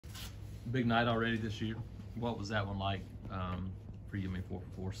Big night already this year. What was that one like for you? I mean, 4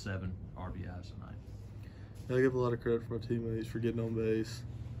 for 4, 7 RBIs tonight. I give a lot of credit for my teammates for getting on base,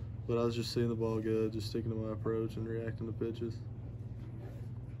 but I was just seeing the ball good, just sticking to my approach and reacting to pitches.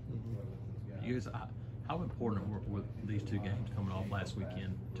 You guys, how important were these two games coming off last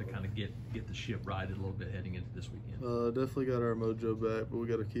weekend to kind of get the ship righted a little bit heading into this weekend? Definitely got our mojo back, but we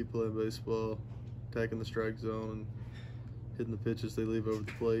got to keep playing baseball, attacking the strike zone, and hitting the pitches they leave over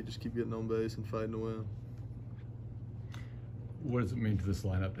the plate. Just keep getting on base and fighting to win. What does it mean to this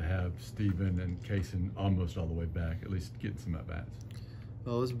lineup to have Steven and Kaysen almost all the way back, at least getting some at-bats?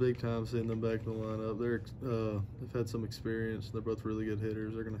 Oh, it's big time seeing them back in the lineup. They've had some experience. They're both really good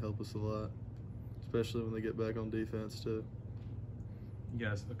hitters. They're going to help us a lot, especially when they get back on defense too. You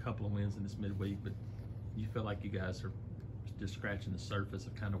guys, a couple of wins in this midweek, but you feel like you guys are just scratching the surface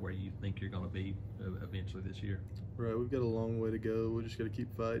of kind of where you think you're going to be eventually this year. Right, we've got a long way to go. We just got to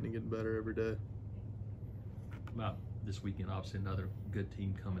keep fighting and getting better every day. About this weekend, obviously another good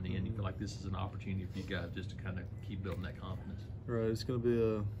team coming in. You feel like this is an opportunity for you guys just to kind of keep building that confidence. Right, it's going to be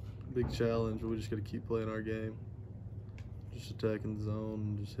a big challenge, but we just got to keep playing our game, just attacking the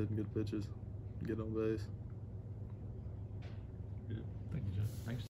zone, and just hitting good pitches, getting on base. Good. Thank you, Jeff. Thanks.